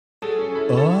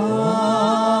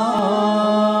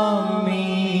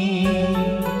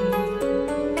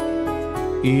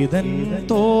ഇതൻ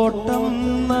തോട്ടം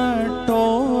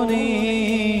നട്ടോനേ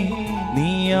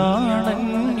നീയാണൻ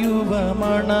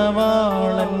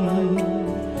യുവമണവാളൻ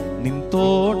നിൻ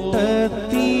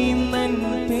തോട്ടത്തീന്നൻ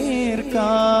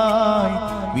പേർക്കായി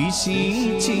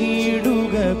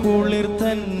വിശിച്ചിടുക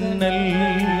കുളിർത്തന്നൽ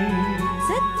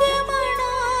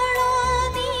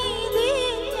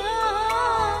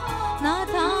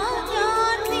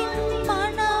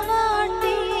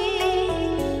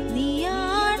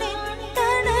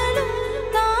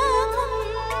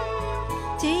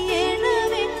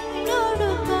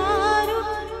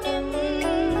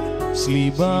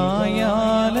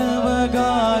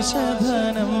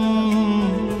ശ്ലീബായാലവകാശധനം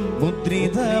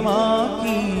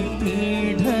മുദ്രിതമാക്കി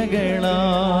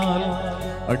പീഠകളാൽ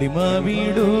അടിമ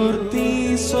വിടുർത്തി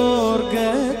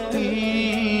സ്വർഗത്തിൽ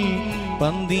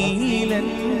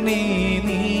പന്തിയിലെന്നെ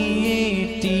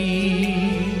നീയേറ്റി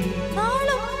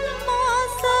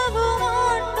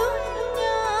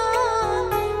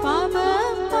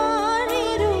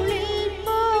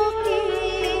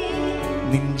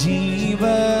നിൻ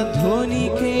ജീവധ്വനി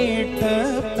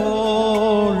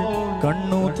കേട്ടപ്പോൾ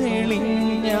കണ്ണു തെളിഞ്ഞാനന്ദീച്ചേ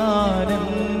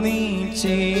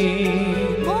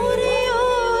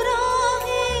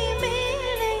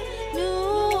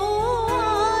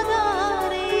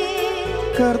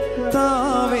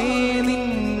കർത്താവേ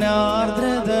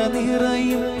നിന്നാർദ്രത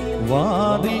നിറയും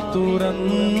വാതിൽ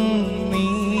തുറന്നീ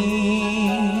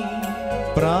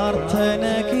പ്രാർത്ഥന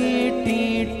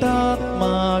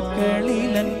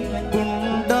കേട്ടിട്ടാത്മാക്കളിലൻ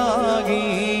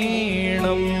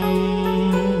ഉണ്ടാകേണം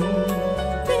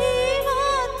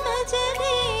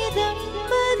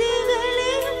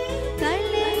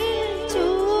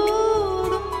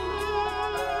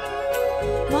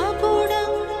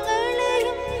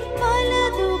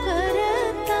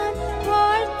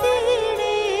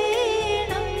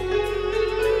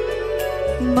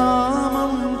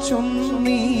നാമം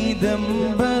ചൊന്നീ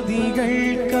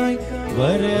ദമ്പതികൾക്കായി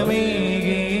വരമേകേണം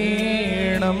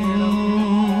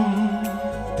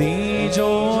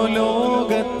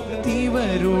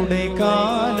തേജോലോകത്തിവരുടെ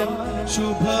കാലം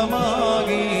ശുഭമാകേണം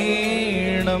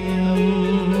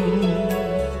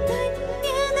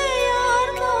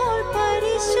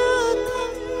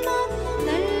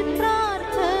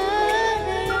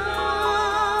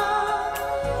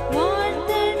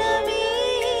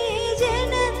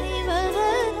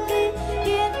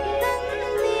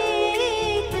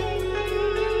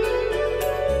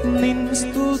നിൻ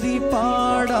സ്തുതി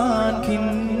പാടാൻ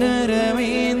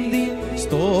കിന്നരമേന്തി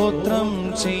സ്തോത്രം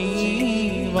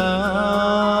ചെയ്യുവാൻ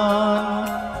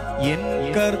എൻ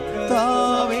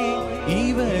കർത്താവേ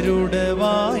ഇവരുടെ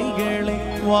വായ്കളെ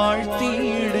വാഴ്ത്തിയിടേണം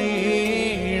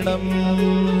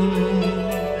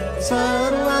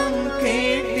സർവം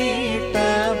കേട്ടിട്ട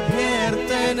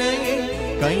അഭ്യർത്ഥനയെ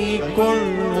കൈക്കൊള്ളുവോനേ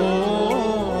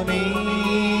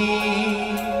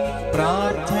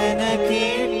പ്രാർത്ഥന കേ